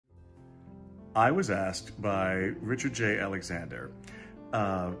I was asked by Richard J. Alexander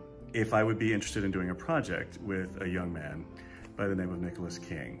if I would be interested in doing a project with a young man by the name of Nicolas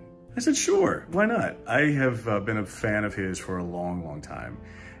King. I said, sure, why not? I have been a fan of his for a long, long time.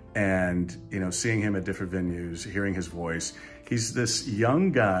 And, you know, seeing him at different venues, hearing his voice, he's this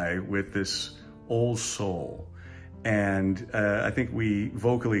young guy with this old soul. And I think we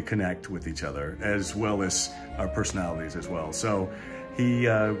vocally connect with each other as well as our personalities as well. So he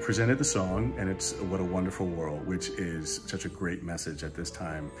presented the song, and it's What a Wonderful World, which is such a great message at this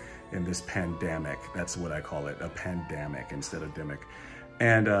time in this pandemic. That's what I call it, a pandemic instead of demic.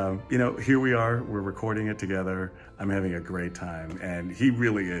 And, you know, here we are, we're recording it together. I'm having a great time, and he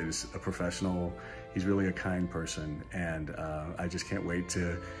really is a professional. He's really a kind person, and I just can't wait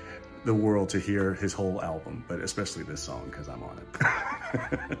to the world to hear his whole album, but especially this song because I'm on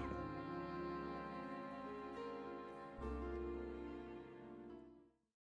it.